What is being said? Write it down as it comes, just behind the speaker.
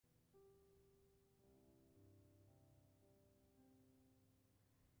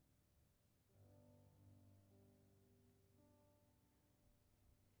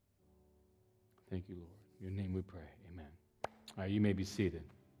Thank you, Lord. In your name we pray. Amen. All right, you may be seated.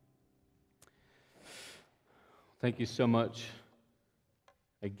 Thank you so much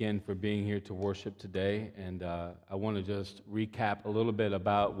again for being here to worship today. And I want to just recap a little bit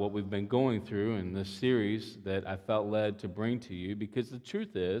about what we've been going through in this series that I felt led to bring to you, because the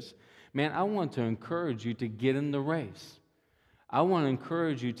truth is, man, I want to encourage you to get in the race. I want to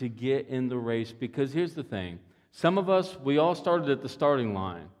encourage you to get in the race, because here's the thing. Some of us, we all started at the starting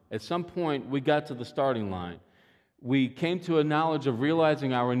line. At some point, we got to the starting line. We came to a knowledge of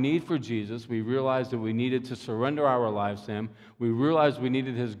realizing our need for Jesus. We realized that we needed to surrender our lives to Him. We realized we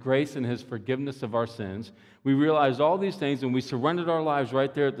needed His grace and His forgiveness of our sins. We realized all these things, and we surrendered our lives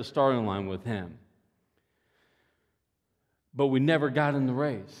right there at the starting line with Him. But we never got in the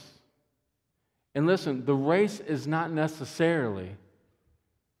race. And listen, the race is not necessarily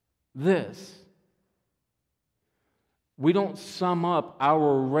this. We don't sum up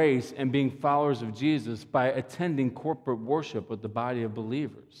our race and being followers of Jesus by attending corporate worship with the body of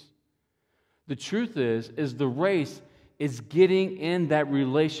believers. The truth is the race is getting in that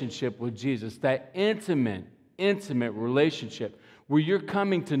relationship with Jesus, that intimate relationship where you're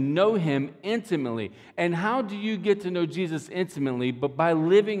coming to know Him intimately. And how do you get to know Jesus intimately? But by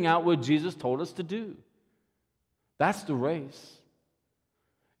living out what Jesus told us to do. That's the race.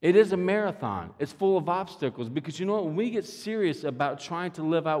 It is a marathon. It's full of obstacles, because you know what? When we get serious about trying to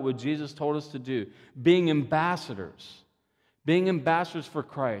live out what Jesus told us to do, being ambassadors for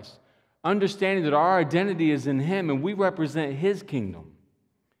Christ, understanding that our identity is in Him and we represent His kingdom.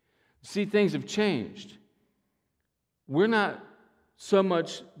 See, things have changed. We're not so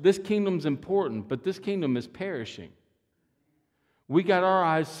much, this kingdom's important, but this kingdom is perishing. We got our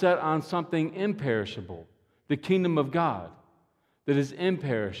eyes set on something imperishable, the kingdom of God. That is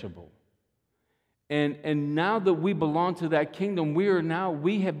imperishable. And now that we belong to that kingdom,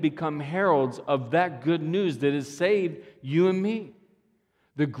 we have become heralds of that good news that has saved you and me.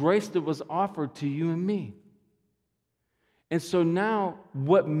 The grace that was offered to you and me. And so now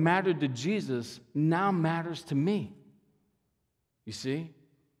what mattered to Jesus now matters to me. You see?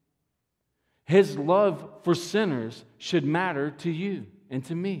 His love for sinners should matter to you and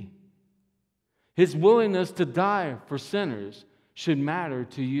to me. His willingness to die for sinners should matter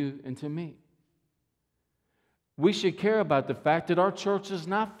to you and to me. We should care about the fact that our church is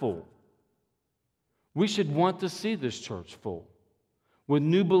not full. We should want to see this church full with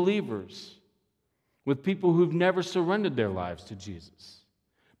new believers, with people who've never surrendered their lives to Jesus.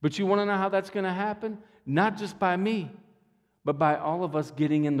 But you want to know how that's going to happen? Not just by me, but by all of us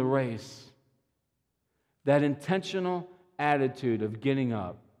getting in the race. That intentional attitude of getting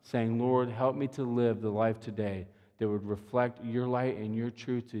up, saying, Lord, help me to live the life today that would reflect your light and your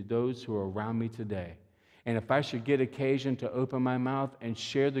truth to those who are around me today. And if I should get occasion to open my mouth and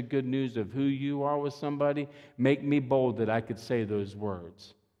share the good news of who you are with somebody, make me bold that I could say those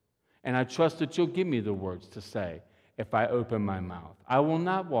words. And I trust that you'll give me the words to say if I open my mouth. I will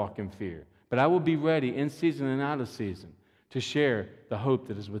not walk in fear, but I will be ready in season and out of season to share the hope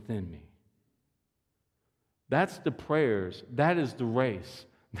that is within me. That's the prayers. That is the race.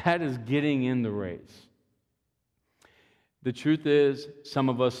 That is getting in the race. The truth is, some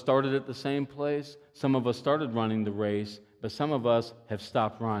of us started at the same place. Some of us started running the race, but some of us have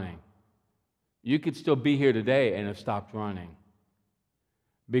stopped running. You could still be here today and have stopped running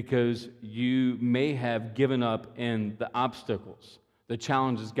because you may have given up in the obstacles. The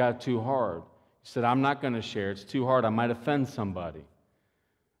challenges got too hard. You said, I'm not going to share. It's too hard. I might offend somebody.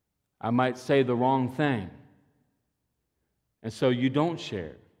 I might say the wrong thing. And so you don't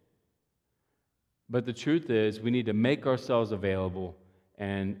share. But the truth is, we need to make ourselves available,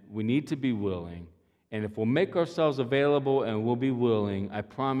 and we need to be willing. And if we'll make ourselves available and we'll be willing, I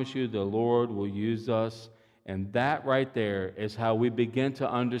promise you the Lord will use us. And that right there is how we begin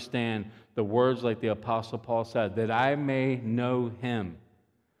to understand the words like the Apostle Paul said, that I may know Him.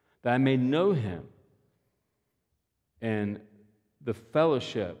 That I may know Him. And the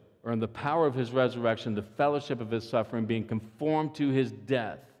fellowship, or in the power of His resurrection, the fellowship of His suffering, being conformed to His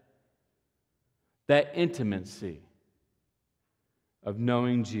death. That intimacy of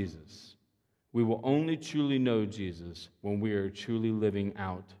knowing Jesus. We will only truly know Jesus when we are truly living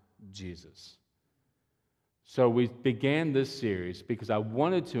out Jesus. So we began this series because I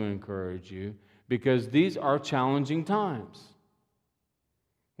wanted to encourage you, because these are challenging times.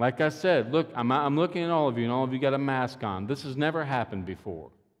 Like I said, look, I'm looking at all of you, and all of you got a mask on. This has never happened before.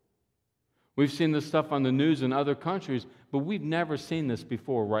 We've seen this stuff on the news in other countries, but we've never seen this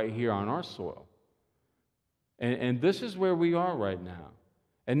before right here on our soil. And this is where we are right now.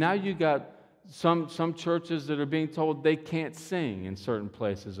 And now you got some churches that are being told they can't sing in certain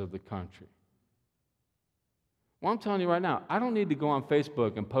places of the country. Well, I'm telling you right now, I don't need to go on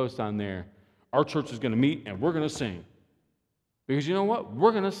Facebook and post on there, our church is going to meet and we're going to sing. Because you know what?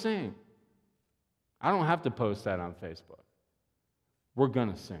 We're going to sing. I don't have to post that on Facebook. We're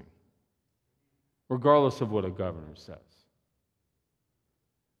going to sing, regardless of what a governor says.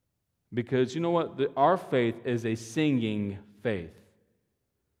 Because you know what? Our faith is a singing faith.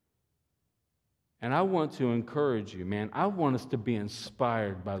 And I want to encourage you, man. I want us to be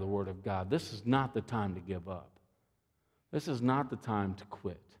inspired by the Word of God. This is not the time to give up. This is not the time to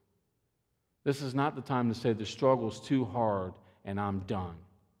quit. This is not the time to say the struggle's too hard and I'm done.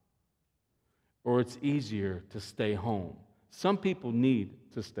 Or it's easier to stay home. Some people need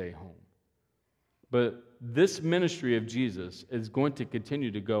to stay home. But this ministry of Jesus is going to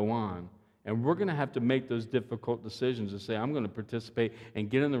continue to go on, and we're going to have to make those difficult decisions and say, I'm going to participate and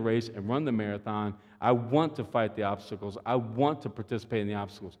get in the race and run the marathon. I want to fight the obstacles. I want to participate in the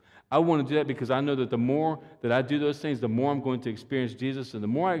obstacles. I want to do that because I know that the more that I do those things, the more I'm going to experience Jesus, and the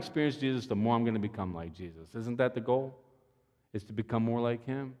more I experience Jesus, the more I'm going to become like Jesus. Isn't that the goal? Is to become more like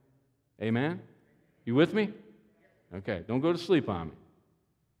Him? Amen? You with me? Okay, don't go to sleep on me.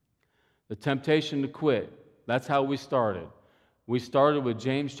 The temptation to quit. That's how we started. We started with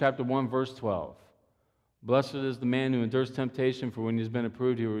James chapter 1, verse 12. Blessed is the man who endures temptation, for when he has been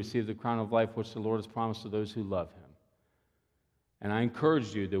approved, he will receive the crown of life which the Lord has promised to those who love him. And I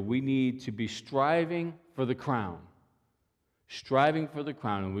encourage you that we need to be striving for the crown. Striving for the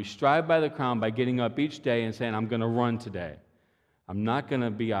crown. And we strive by the crown by getting up each day and saying, I'm going to run today. I'm not going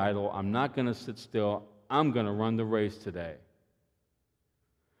to be idle. I'm not going to sit still. I'm going to run the race today.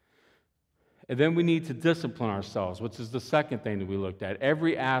 And then we need to discipline ourselves, which is the second thing that we looked at.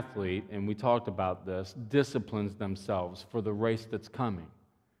 Every athlete, and we talked about this, disciplines themselves for the race that's coming.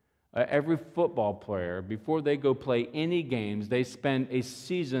 Every football player, before they go play any games, they spend a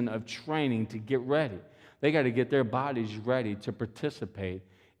season of training to get ready. They got to get their bodies ready to participate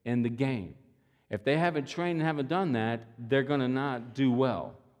in the game. If they haven't trained and haven't done that, they're going to not do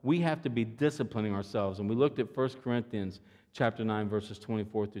well. We have to be disciplining ourselves. And we looked at 1 Corinthians chapter 9, verses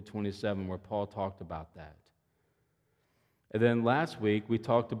 24 through 27, where Paul talked about that. And then last week, we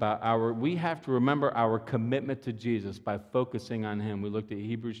talked about we have to remember our commitment to Jesus by focusing on Him. We looked at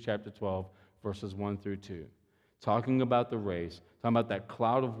Hebrews chapter 12, verses 1 through 2, talking about the race, talking about that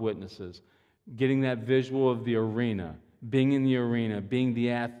cloud of witnesses, getting that visual of the arena, being in the arena, being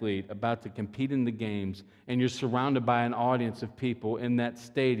the athlete, about to compete in the games, and you're surrounded by an audience of people in that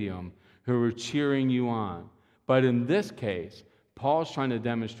stadium who are cheering you on. But in this case, Paul's trying to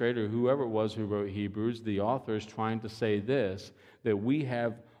demonstrate, or whoever it was who wrote Hebrews, the author is trying to say this, that we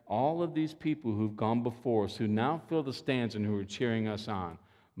have all of these people who've gone before us, who now fill the stands and who are cheering us on.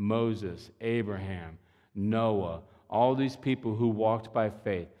 Moses, Abraham, Noah, all these people who walked by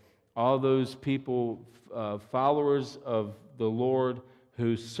faith, all those people, followers of the Lord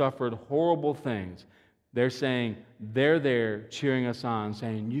who suffered horrible things. They're saying, they're there cheering us on,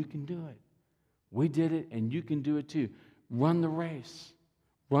 saying, you can do it. We did it, and you can do it too. Run the race.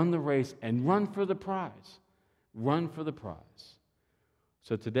 Run the race, and run for the prize. Run for the prize.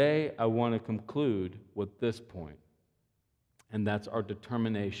 So today, I want to conclude with this point, and that's our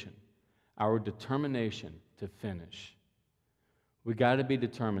determination. Our determination to finish. We got to be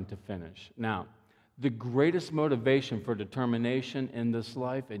determined to finish. Now, the greatest motivation for determination in this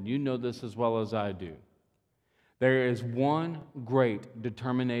life, and you know this as well as I do, there is one great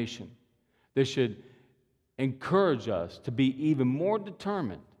determination that should encourage us to be even more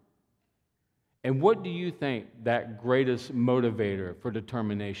determined. And what do you think that greatest motivator for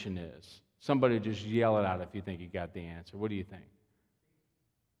determination is? Somebody just yell it out if you think you got the answer. What do you think?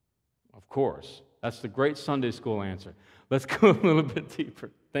 Of course. That's the great Sunday school answer. Let's go a little bit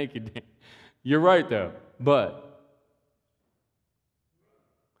deeper. Thank you, Dan. You're right, though. But,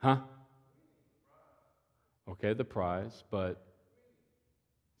 okay, the prize, but,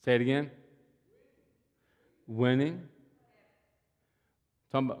 say it again. Winning.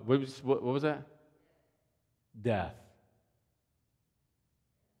 Talking about, what was that? Death.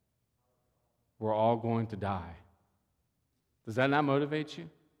 We're all going to die. Does that not motivate you?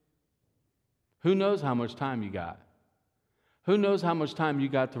 Who knows how much time you got? Who knows how much time you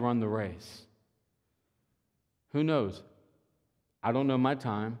got to run the race? Who knows? I don't know my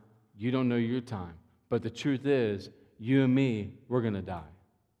time. You don't know your time. But the truth is, you and me, we're going to die.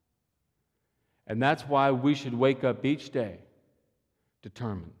 And that's why we should wake up each day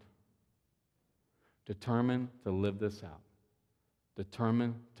determined. Determined to live this out.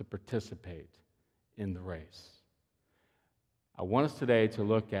 Determined to participate in the race. I want us today to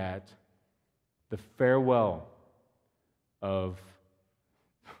look at the farewell of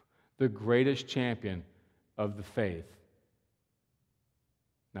the greatest champion of the faith.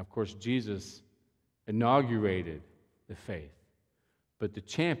 Now, of course, Jesus inaugurated the faith, but the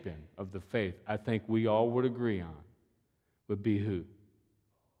champion of the faith, I think we all would agree on, would be who?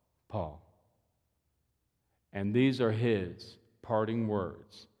 Paul. And these are his parting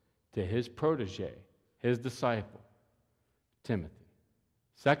words to his protege, his disciple, Timothy.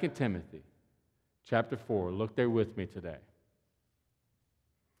 2 Timothy chapter 4. Look there with me today.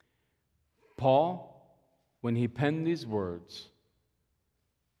 Paul, when he penned these words,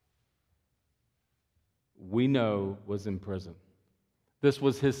 we know was in prison. This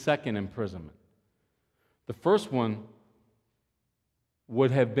was his second imprisonment. The first one would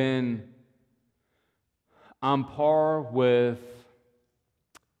have been on par with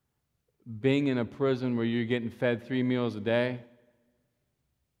being in a prison where you're getting fed 3 meals a day.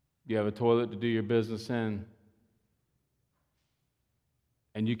 You have a toilet to do your business in,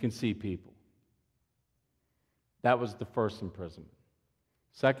 and you can see people. That was the first imprisonment.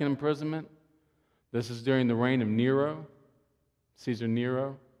 Second imprisonment, this is during the reign of Nero, Caesar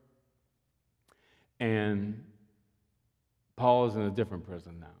Nero, and Paul is in a different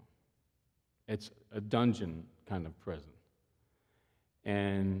prison now. It's a dungeon kind of prison.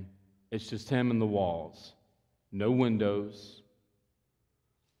 And it's just him and the walls. No windows,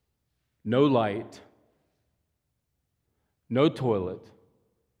 no light, no toilet,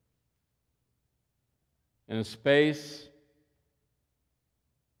 in a space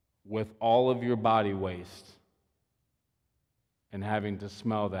with all of your body waste and having to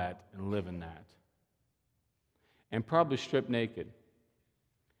smell that and live in that. And probably stripped naked,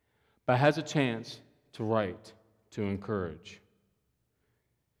 but has a chance to write, to encourage.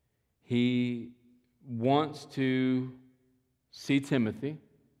 He wants to see Timothy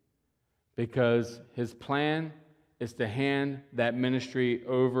because his plan is to hand that ministry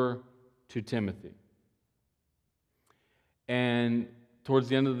over to Timothy. And towards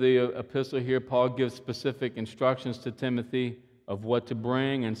the end of the epistle here, Paul gives specific instructions to Timothy of what to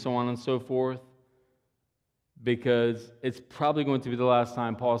bring and so on and so forth, because it's probably going to be the last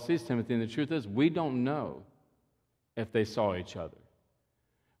time Paul sees Timothy. And the truth is, we don't know if they saw each other.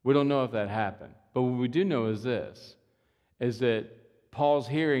 We don't know if that happened. But what we do know is this, is that Paul's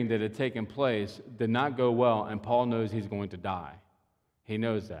hearing that had taken place did not go well, and Paul knows he's going to die. He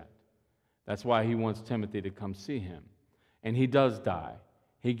knows that. That's why he wants Timothy to come see him. And he does die.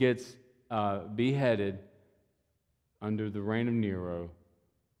 He gets beheaded under the reign of Nero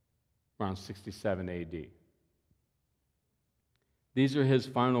around 67 AD. These are his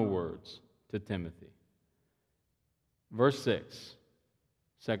final words to Timothy. Verse 6,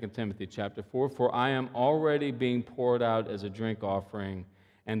 2 Timothy chapter 4, "For I am already being poured out as a drink offering,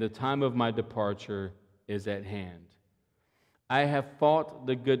 and the time of my departure is at hand. I have fought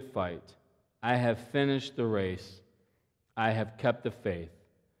the good fight. I have finished the race. I have kept the faith.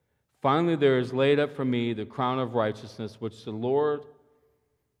 Finally, there is laid up for me the crown of righteousness, which the Lord,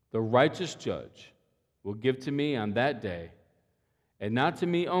 the righteous judge, will give to me on that day, and not to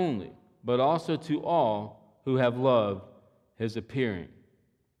me only, but also to all who have loved his appearing."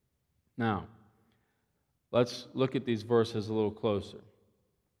 Now, let's look at these verses a little closer.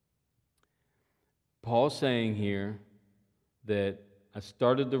 Paul's saying here that I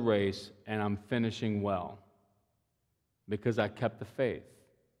started the race and I'm finishing well because I kept the faith.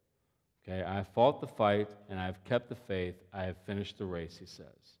 Okay, I fought the fight and I've kept the faith. I have finished the race, he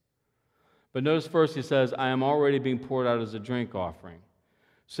says. But notice first he says, I am already being poured out as a drink offering.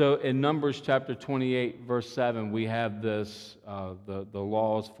 So in Numbers chapter 28, verse 7, we have this, the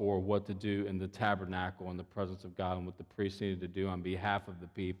laws for what to do in the tabernacle in the presence of God and what the priests needed to do on behalf of the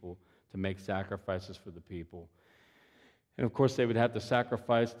people to make sacrifices for the people. And of course, they would have to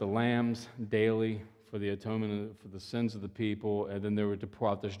sacrifice the lambs daily for the atonement for the sins of the people, and then they were to pour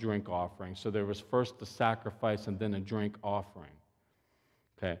out this drink offering. So there was first the sacrifice and then a drink offering.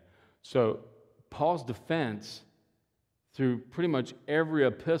 Okay, so Paul's defense through pretty much every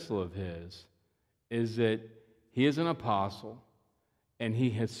epistle of his is that he is an apostle and he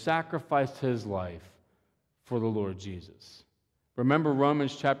has sacrificed his life for the Lord Jesus. Remember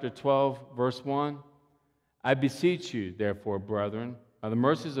Romans chapter 12, verse 1? I beseech you, therefore, brethren, by the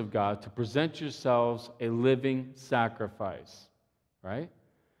mercies of God, to present yourselves a living sacrifice, right?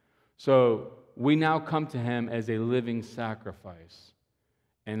 So we now come to him as a living sacrifice.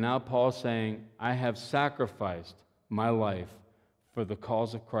 And now Paul's saying, I have sacrificed my life for the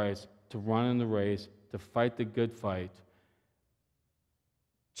cause of Christ, to run in the race, to fight the good fight.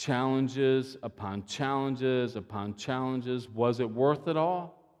 Challenges upon challenges upon challenges. Was it worth it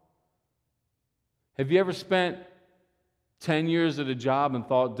all? Have you ever spent 10 years at a job and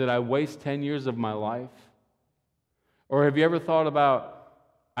thought, did I waste 10 years of my life? Or have you ever thought about,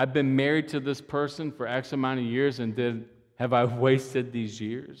 I've been married to this person for X amount of years, and have I wasted these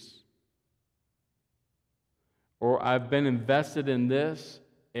years? Or I've been invested in this,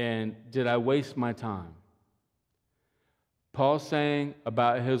 and did I waste my time? Paul's saying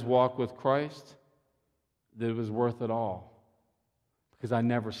about his walk with Christ that it was worth it all, because I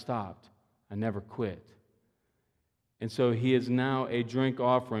never stopped. I never quit. And so he is now a drink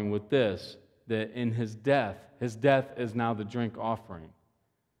offering with this, that in his death is now the drink offering.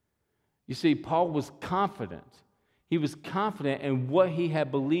 You see, Paul was confident. He was confident in what he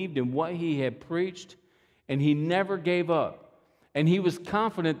had believed and what he had preached, and he never gave up. And he was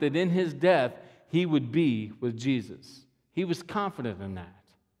confident that in his death, he would be with Jesus. He was confident in that.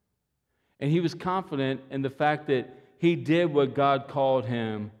 And he was confident in the fact that he did what God called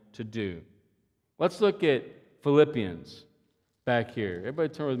him to do. Let's look at Philippians back here. Everybody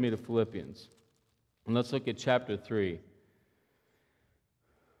turn with me to Philippians. And let's look at chapter 3.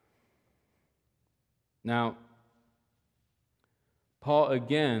 Now, Paul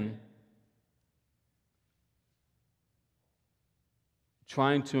again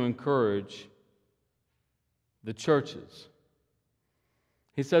trying to encourage the churches.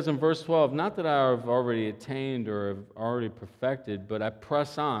 He says in verse 12, not that I have already attained or have already perfected, but I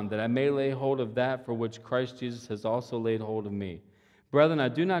press on, that I may lay hold of that for which Christ Jesus has also laid hold of me. Brethren, I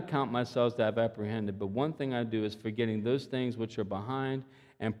do not count myself to have apprehended, but one thing I do is forgetting those things which are behind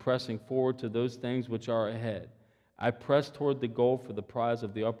and pressing forward to those things which are ahead. I press toward the goal for the prize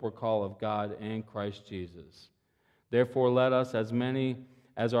of the upward call of God in Christ Jesus. Therefore, let us, as many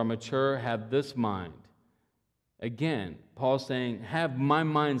as are mature, have this mind. Again, Paul's saying, have my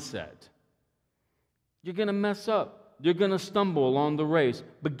mindset. You're going to mess up. You're going to stumble along the race.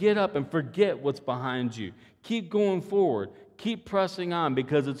 But get up and forget what's behind you. Keep going forward. Keep pressing on,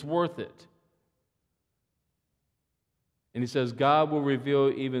 because it's worth it. And he says, God will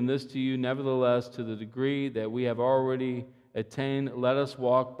reveal even this to you. Nevertheless, to the degree that we have already attained, let us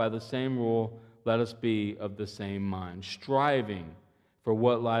walk by the same rule. Let us be of the same mind, striving for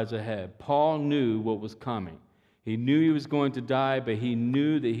what lies ahead. Paul knew what was coming. He knew he was going to die, but he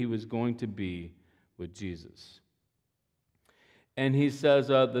knew that he was going to be with Jesus. And he says,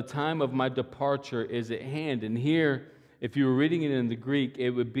 the time of my departure is at hand. And here, if you were reading it in the Greek, it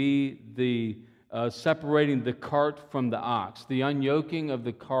would be the separating the cart from the ox, the unyoking of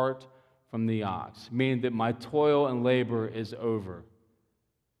the cart from the ox, meaning that my toil and labor is over.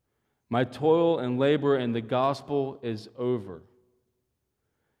 My toil and labor in the gospel is over.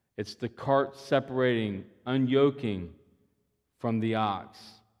 It's the cart separating, unyoking from the ox.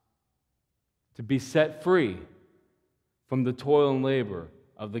 To be set free from the toil and labor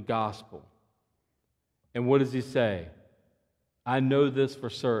of the gospel. And what does he say? I know this for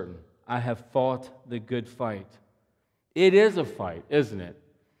certain. I have fought the good fight. It is a fight, isn't it?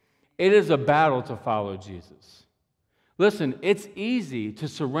 It is a battle to follow Jesus. Listen, it's easy to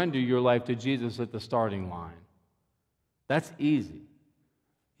surrender your life to Jesus at the starting line. That's easy.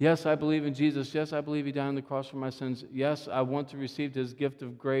 Yes, I believe in Jesus. Yes, I believe he died on the cross for my sins. Yes, I want to receive his gift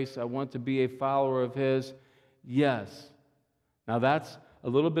of grace. I want to be a follower of his. Yes. Now that's a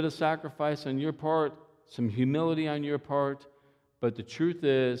little bit of sacrifice on your part, some humility on your part, but the truth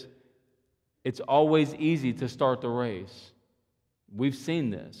is, it's always easy to start the race. We've seen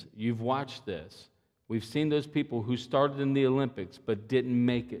this. You've watched this. We've seen those people who started in the Olympics but didn't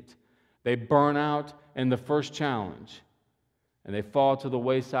make it. They burn out in the first challenge, and they fall to the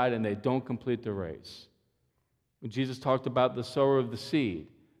wayside, and they don't complete the race. When Jesus talked about the sower of the seed,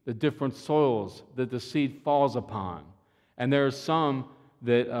 the different soils that the seed falls upon. And there are some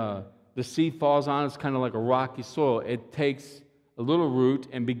that the seed falls on, it's kind of like a rocky soil. It takes a little root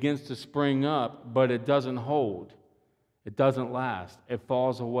and begins to spring up, but it doesn't hold. It doesn't last. It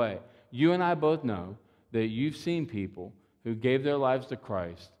falls away. You and I both know that you've seen people who gave their lives to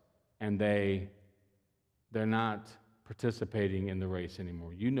Christ, and they're not participating in the race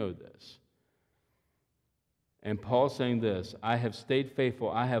anymore. You know this. And Paul's saying this, I have stayed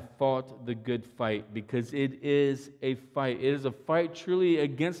faithful. I have fought the good fight, because it is a fight. It is a fight truly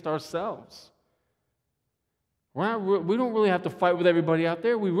against ourselves. We don't really have to fight with everybody out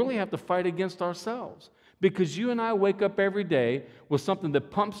there. We really have to fight against ourselves, because you and I wake up every day with something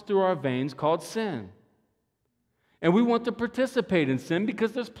that pumps through our veins called sin. And we want to participate in sin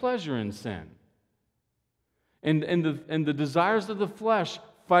because there's pleasure in sin. And the desires of the flesh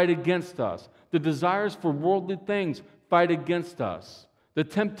fight against us. The desires for worldly things fight against us. The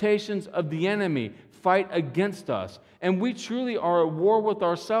temptations of the enemy fight against us. And we truly are at war with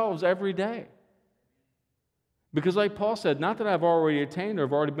ourselves every day. Because like Paul said, not that I've already attained or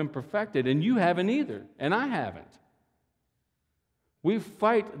have already been perfected, and you haven't either, and I haven't. We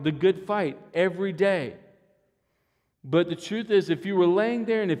fight the good fight every day. But the truth is, if you were laying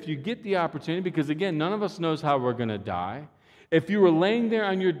there and if you get the opportunity, because again, none of us knows how we're going to die. If you were laying there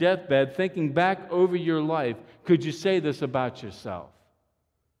on your deathbed thinking back over your life, could you say this about yourself?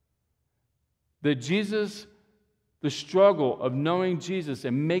 That Jesus, the struggle of knowing Jesus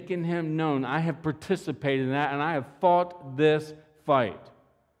and making him known, I have participated in that and I have fought this fight.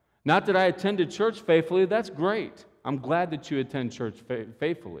 Not that I attended church faithfully, that's great. I'm glad that you attend church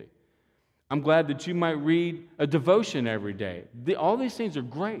faithfully. I'm glad that you might read a devotion every day. All these things are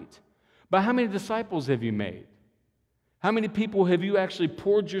great. But how many disciples have you made? How many people have you actually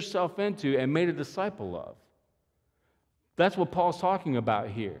poured yourself into and made a disciple of? That's what Paul's talking about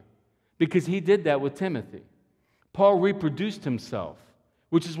here, because he did that with Timothy. Paul reproduced himself,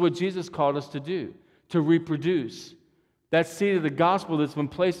 which is what Jesus called us to do, to reproduce. That seed of the gospel that's been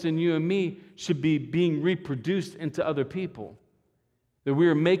placed in you and me should be being reproduced into other people. That we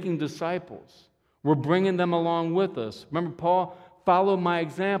are making disciples. We're bringing them along with us. Remember, Paul, follow my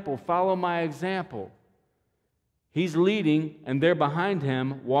example, follow my example. He's leading, and they're behind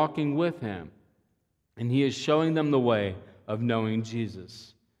him, walking with him. And he is showing them the way of knowing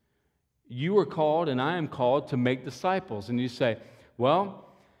Jesus. You are called, and I am called, to make disciples. And you say, well,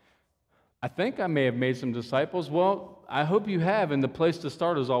 I think I may have made some disciples. Well, I hope you have, and the place to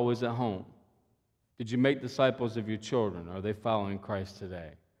start is always at home. Did you make disciples of your children? Are they following Christ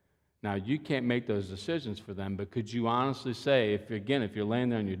today? Now, you can't make those decisions for them, but could you honestly say, if you're laying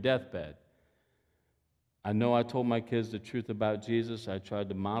there on your deathbed, I know I told my kids the truth about Jesus. I tried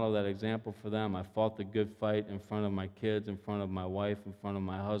to model that example for them. I fought the good fight in front of my kids, in front of my wife, in front of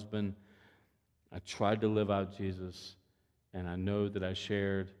my husband. I tried to live out Jesus, and I know that I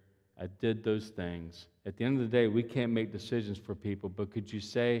did those things. At the end of the day, we can't make decisions for people, but could you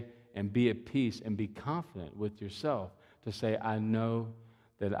say and be at peace and be confident with yourself to say, I know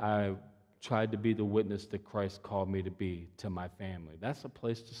that I tried to be the witness that Christ called me to be to my family. That's a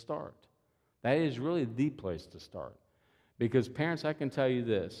place to start. That is really the place to start. Because parents, I can tell you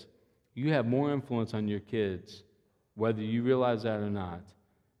this, you have more influence on your kids, whether you realize that or not.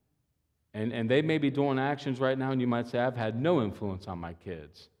 And they may be doing actions right now, and you might say, I've had no influence on my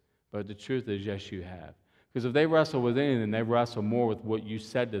kids. But the truth is, yes, you have. Because if they wrestle with anything, they wrestle more with what you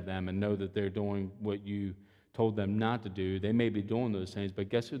said to them and know that they're doing what you told them not to do. They may be doing those things, but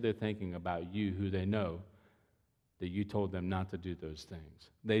guess who they're thinking about? You, who they know that you told them not to do those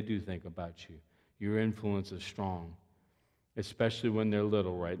things. They do think about you. Your influence is strong, especially when they're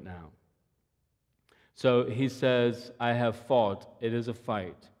little right now. So he says, I have fought. It is a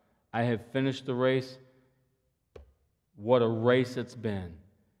fight. I have finished the race. What a race it's been.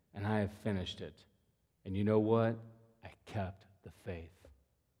 And I have finished it. And you know what? I kept the faith.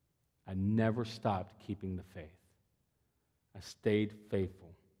 I never stopped keeping the faith. I stayed faithful.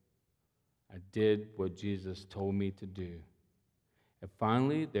 I did what Jesus told me to do. And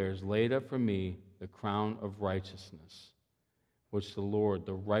finally, there is laid up for me the crown of righteousness, which the Lord,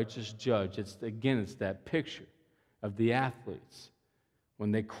 the righteous judge, it's that picture of the athletes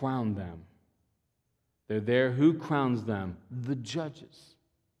when they crown them. They're there. Who crowns them? The judges.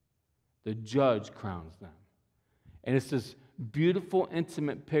 The judge crowns them. And it's this beautiful,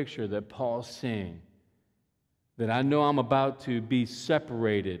 intimate picture that Paul's seeing, that I know I'm about to be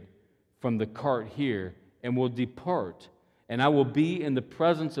separated from the cart here and will depart. And I will be in the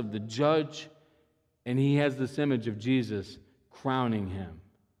presence of the judge, and he has this image of Jesus crowning him.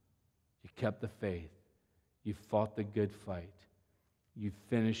 You kept the faith. You fought the good fight. You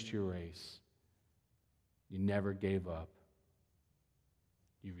finished your race. You never gave up.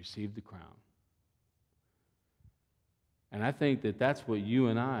 You received the crown. And I think that that's what you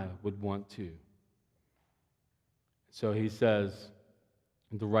and I would want too. So he says,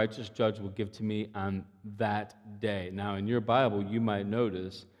 the righteous judge will give to me on that day. Now, in your Bible, you might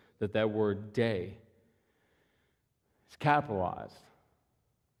notice that that word day is capitalized.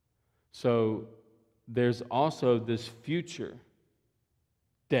 So there's also this future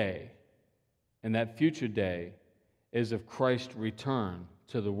day. And that future day is of Christ's return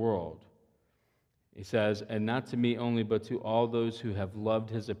to the world. He says, and not to me only, but to all those who have loved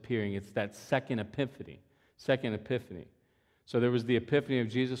his appearing. It's that second epiphany. So there was the epiphany of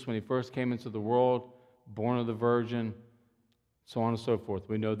Jesus when he first came into the world, born of the Virgin, so on and so forth.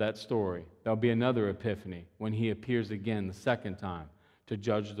 We know that story. There'll be another epiphany when he appears again the second time to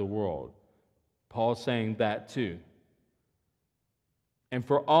judge the world. Paul's saying that too. And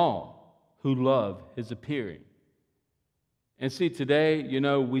for all who love his appearing. And see, today,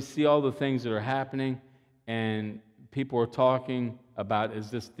 we see all the things that are happening, and people are talking about, is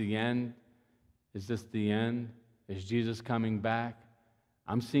this the end? Is this the end? Is Jesus coming back?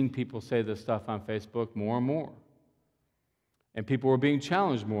 I'm seeing people say this stuff on Facebook more and more. And people are being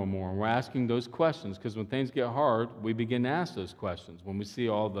challenged more and more, and we're asking those questions, because when things get hard, we begin to ask those questions. When we see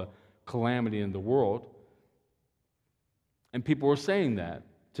all the calamity in the world, and people are saying that.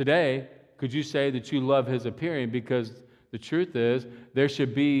 Today, could you say that you love his appearing? Because the truth is, there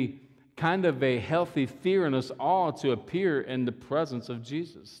should be kind of a healthy fear in us all to appear in the presence of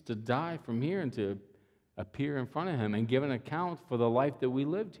Jesus, to die from here and to appear in front of him and give an account for the life that we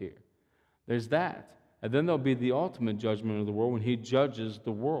lived here. There's that. And then there'll be the ultimate judgment of the world when he judges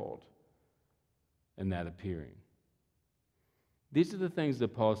the world in that appearing. These are the things that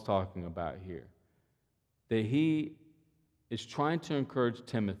Paul's talking about here, that he is trying to encourage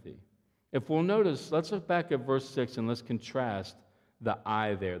Timothy. If we'll notice, let's look back at verse 6 and let's contrast the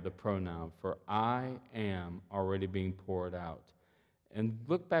I there, the pronoun, for I am already being poured out. And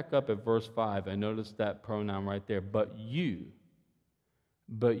look back up at verse 5 and notice that pronoun right there, but you,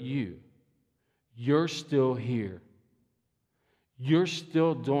 you're still here. You're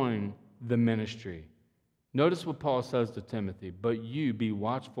still doing the ministry. Notice what Paul says to Timothy, but you be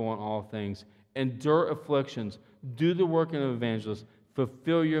watchful in all things, endure afflictions, do the work of an evangelist,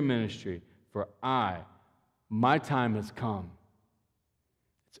 fulfill your ministry, for my time has come.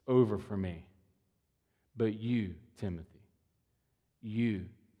 It's over for me. But you, Timothy, you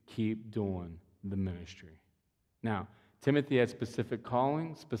keep doing the ministry. Now, Timothy had specific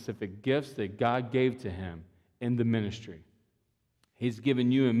calling, specific gifts that God gave to him in the ministry. He's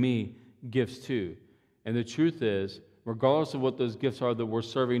given you and me gifts too. And the truth is, regardless of what those gifts are that we're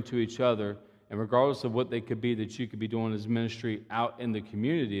serving to each other, and regardless of what they could be that you could be doing as ministry out in the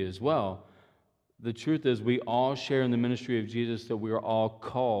community as well, the truth is we all share in the ministry of Jesus, that we are all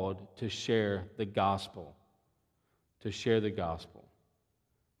called to share the gospel,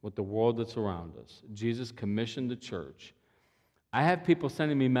 with the world that's around us. Jesus commissioned the church. I have people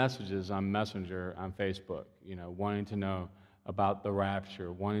sending me messages on Messenger, on Facebook, wanting to know about the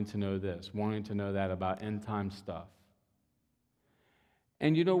rapture, wanting to know this, wanting to know that about end-time stuff.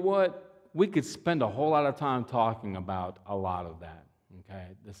 And you know what? We could spend a whole lot of time talking about a lot of that, okay?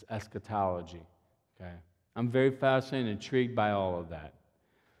 This eschatology, okay? I'm very fascinated and intrigued by all of that.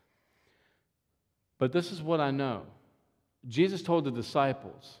 But this is what I know. Jesus told the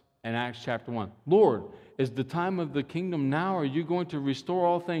disciples in Acts chapter 1, Lord, is the time of the kingdom now? Are you going to restore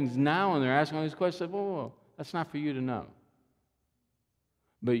all things now? And they're asking all these questions. I said, whoa, that's not for you to know.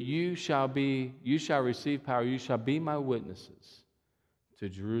 But you shall receive power. You shall be my witnesses to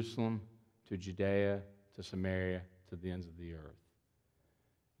Jerusalem, to Judea, to Samaria, to the ends of the earth.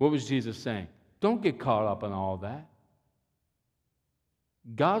 What was Jesus saying? Don't get caught up in all that.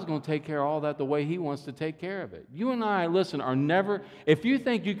 God's going to take care of all that the way he wants to take care of it. You and I, listen, are never, if you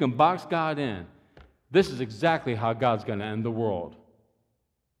think you can box God in, this is exactly how God's going to end the world.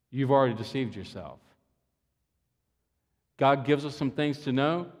 You've already deceived yourself. God gives us some things to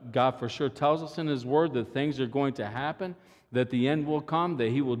know. God for sure tells us in his word that things are going to happen, that the end will come, that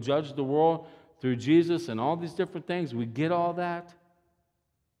he will judge the world through Jesus and all these different things. We get all that.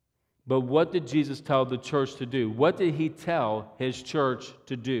 But what did Jesus tell the church to do? What did he tell his church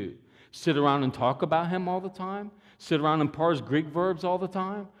to do? Sit around and talk about him all the time? Sit around and parse Greek verbs all the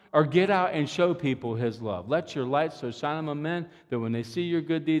time? Or get out and show people his love? Let your light so shine among men that when they see your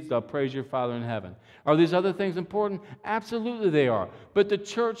good deeds, they'll praise your Father in heaven. Are these other things important? Absolutely they are. But the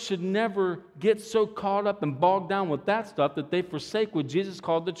church should never get so caught up and bogged down with that stuff that they forsake what Jesus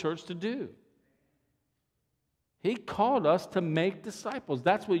called the church to do. He called us to make disciples.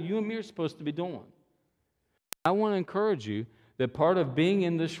 That's what you and me are supposed to be doing. I want to encourage you that part of being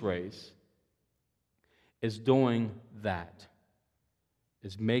in this race is doing that,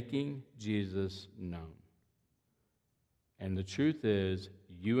 is making Jesus known. And the truth is,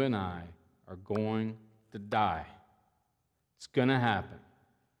 you and I are going to die. It's going to happen.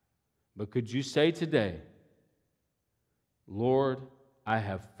 But could you say today, Lord, I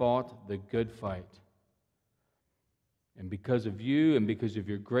have fought the good fight. And because of you and because of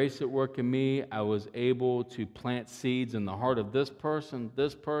your grace at work in me, I was able to plant seeds in the heart of this person,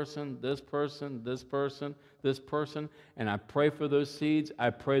 this person, this person, this person, this person. And I pray for those seeds.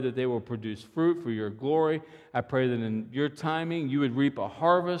 I pray that they will produce fruit for your glory. I pray that in your timing, you would reap a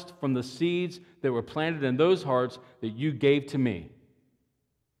harvest from the seeds that were planted in those hearts that you gave to me.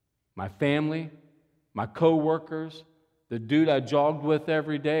 My family, my co-workers, the dude I jogged with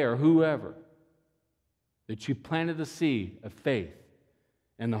every day, or whoever. That you planted the seed of faith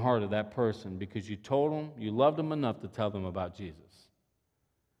in the heart of that person because you told them, you loved them enough to tell them about Jesus.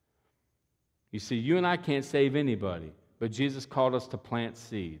 You see, you and I can't save anybody, but Jesus called us to plant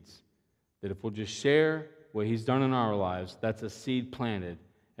seeds. That if we'll just share what he's done in our lives, that's a seed planted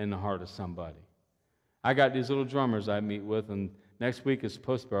in the heart of somebody. I got these little drummers I meet with, and next week is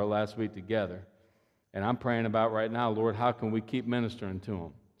supposed to be our last week together. And I'm praying about right now, Lord, how can we keep ministering to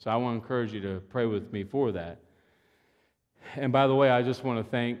them? So I want to encourage you to pray with me for that. And by the way, I just want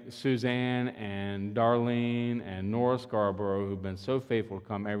to thank Suzanne and Darlene and Nora Scarborough, who've been so faithful to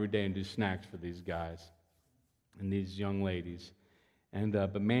come every day and do snacks for these guys and these young ladies. And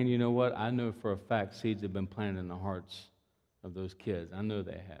but man, you know what? I know for a fact seeds have been planted in the hearts of those kids. I know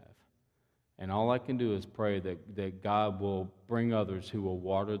they have. And all I can do is pray that God will bring others who will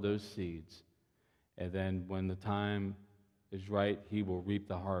water those seeds. And then when the time is right, he will reap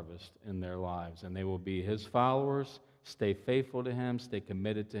the harvest in their lives. And they will be his followers, stay faithful to him, stay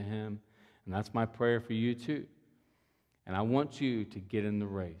committed to him. And that's my prayer for you too. And I want you to get in the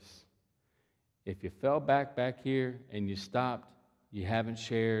race. If you fell back here and you stopped, you haven't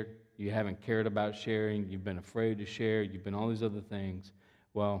shared, you haven't cared about sharing, you've been afraid to share, you've been all these other things,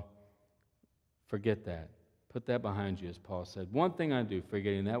 well, forget that. Put that behind you, as Paul said. One thing I do,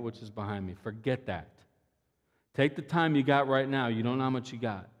 forgetting that which is behind me, forget that. Take the time you got right now. You don't know how much you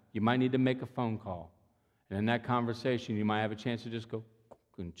got. You might need to make a phone call. And in that conversation, you might have a chance to just go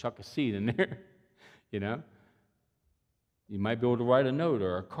and chuck a seed in there, you know. You might be able to write a note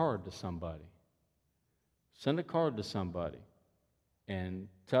or a card to somebody. Send a card to somebody and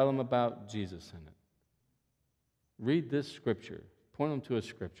tell them about Jesus in it. Read this scripture. Point them to a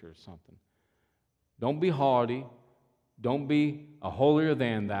scripture or something. Don't be haughty. Don't be a holier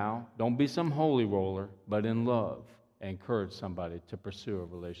than thou. Don't be some holy roller, but in love, encourage somebody to pursue a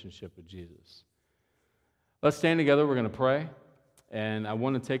relationship with Jesus. Let's stand together. We're going to pray. And I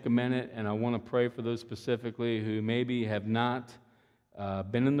want to take a minute and I want to pray for those specifically who maybe have not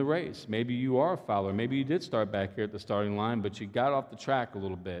been in the race. Maybe you are a follower. Maybe you did start back here at the starting line, but you got off the track a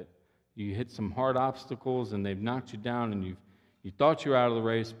little bit. You hit some hard obstacles and they've knocked you down and you thought you were out of the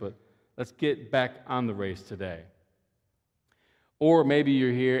race, but let's get back on the race today. Or maybe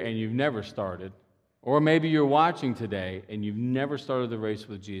you're here and you've never started. Or maybe you're watching today and you've never started the race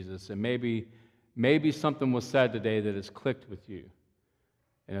with Jesus. And maybe something was said today that has clicked with you.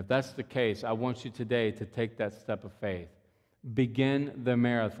 And if that's the case, I want you today to take that step of faith. Begin the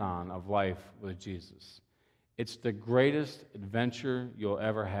marathon of life with Jesus. It's the greatest adventure you'll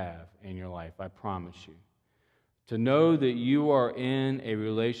ever have in your life, I promise you. To know that you are in a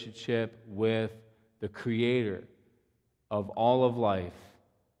relationship with the Creator of all of life,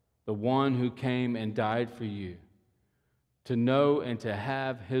 the one who came and died for you. To know and to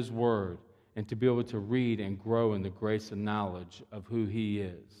have His Word and to be able to read and grow in the grace and knowledge of who He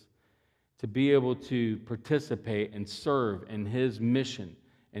is. To be able to participate and serve in His mission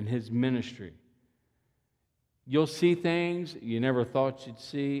and His ministry. You'll see things you never thought you'd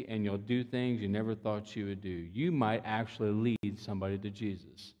see, and you'll do things you never thought you would do. You might actually lead somebody to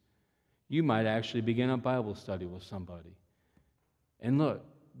Jesus. You might actually begin a Bible study with somebody. And look,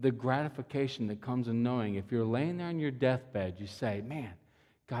 the gratification that comes in knowing, if you're laying there on your deathbed, you say, man,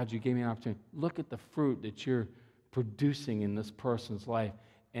 God, you gave me an opportunity. Look at the fruit that you're producing in this person's life,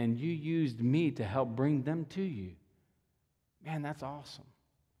 and you used me to help bring them to you. Man, that's awesome.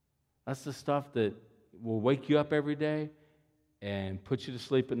 That's the stuff that will wake you up every day and put you to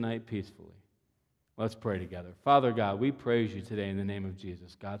sleep at night peacefully. Let's pray together. Father God, we praise you today in the name of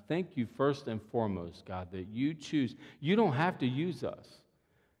Jesus. God, thank you first and foremost, God, that you choose. You don't have to use us.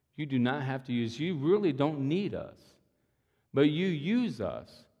 You do not have to use. You really don't need us. But you use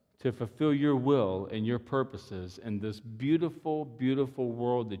us to fulfill your will and your purposes in this beautiful, beautiful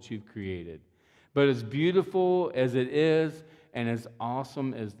world that you've created. But as beautiful as it is and as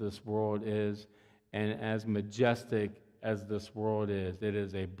awesome as this world is and as majestic as this world is, it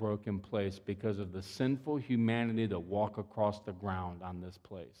is a broken place because of the sinful humanity that walk across the ground on this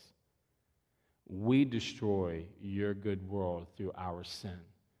place. We destroy your good world through our sin,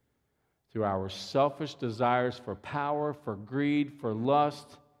 through our selfish desires for power, for greed, for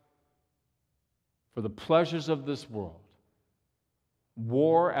lust, for the pleasures of this world.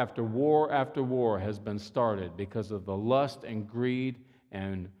 War after war after war has been started because of the lust and greed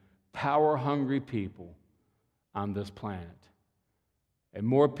and power-hungry people on this planet. And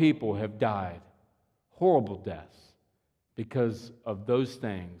more people have died horrible deaths because of those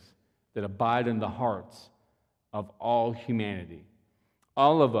things that abide in the hearts of all humanity.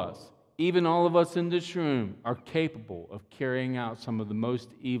 All of us, even all of us in this room, are capable of carrying out some of the most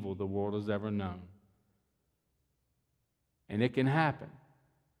evil the world has ever known. And it can happen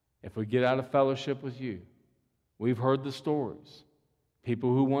if we get out of fellowship with you. We've heard the stories.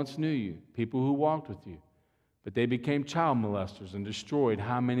 People who once knew you, people who walked with you, but they became child molesters and destroyed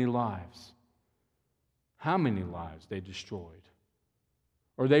how many lives? how many lives they destroyed.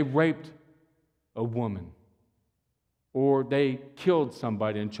 Or they raped a woman. Or they killed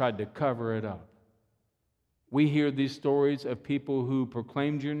somebody and tried to cover it up. We hear these stories of people who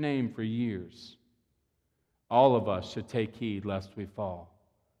proclaimed your name for years. All of us should take heed lest we fall.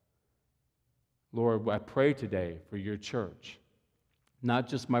 Lord, I pray today for your church, not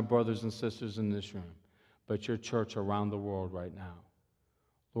just my brothers and sisters in this room, but your church around the world right now.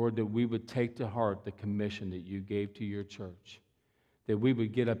 Lord, that we would take to heart the commission that you gave to your church, that we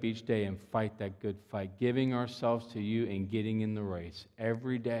would get up each day and fight that good fight, giving ourselves to you and getting in the race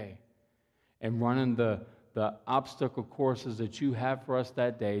every day and running the obstacle courses that you have for us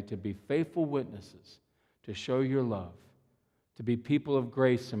that day to be faithful witnesses, to show your love, to be people of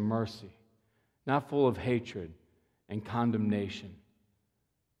grace and mercy, not full of hatred and condemnation,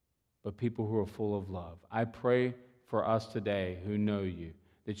 but people who are full of love. I pray for us today who know you,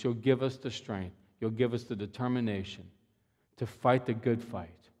 that you'll give us the strength, you'll give us the determination to fight the good fight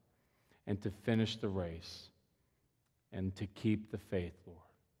and to finish the race and to keep the faith, Lord.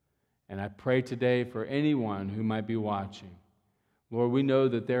 And I pray today for anyone who might be watching. Lord, we know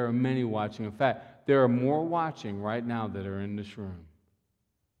that there are many watching. In fact, there are more watching right now that are in this room.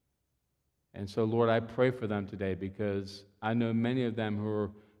 And so, Lord, I pray for them today because I know many of them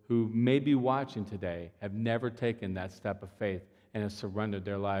who may be watching today have never taken that step of faith and have surrendered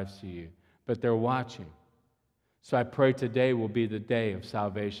their lives to you. But they're watching. So I pray today will be the day of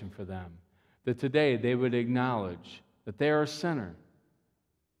salvation for them. That today they would acknowledge that they are a sinner.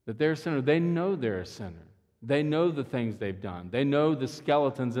 That they're a sinner. They know they're a sinner. They know the things they've done. They know the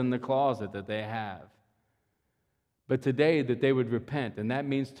skeletons in the closet that they have. But today that they would repent, and that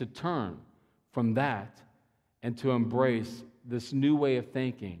means to turn from that and to embrace this new way of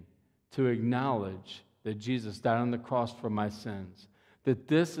thinking, to acknowledge that Jesus died on the cross for my sins, that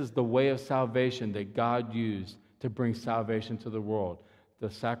this is the way of salvation that God used to bring salvation to the world, the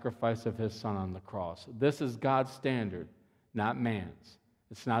sacrifice of his Son on the cross. This is God's standard, not man's.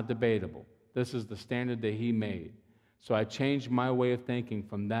 It's not debatable. This is the standard that he made. So I changed my way of thinking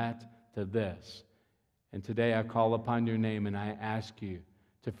from that to this. And today I call upon your name and I ask you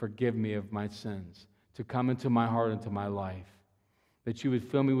to forgive me of my sins, to come into my heart, into my life, that you would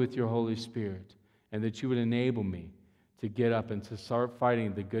fill me with your Holy Spirit, and that you would enable me to get up and to start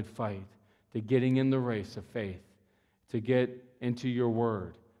fighting the good fight, to getting in the race of faith, to get into your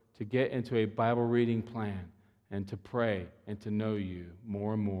word, to get into a Bible reading plan, and to pray and to know you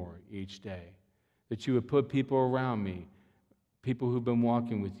more and more each day. That you would put people around me, people who've been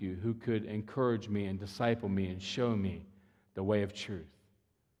walking with you, who could encourage me and disciple me and show me the way of truth.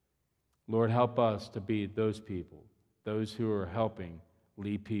 Lord, help us to be those people, those who are helping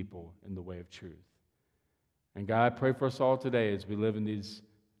lead people in the way of truth. And God, I pray for us all today as we live in these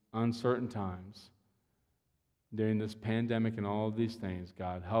uncertain times, during this pandemic and all of these things.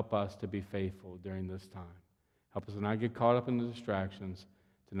 God, help us to be faithful during this time. Help us to not get caught up in the distractions,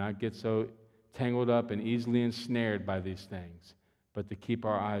 to not get so tangled up and easily ensnared by these things, but to keep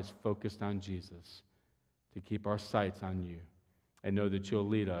our eyes focused on Jesus, to keep our sights on you, and know that you'll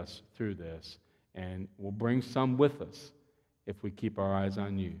lead us through this, and we'll bring some with us if we keep our eyes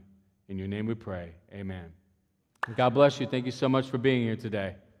on you. In your name we pray, amen. God bless you. Thank you so much for being here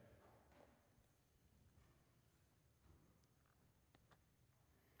today.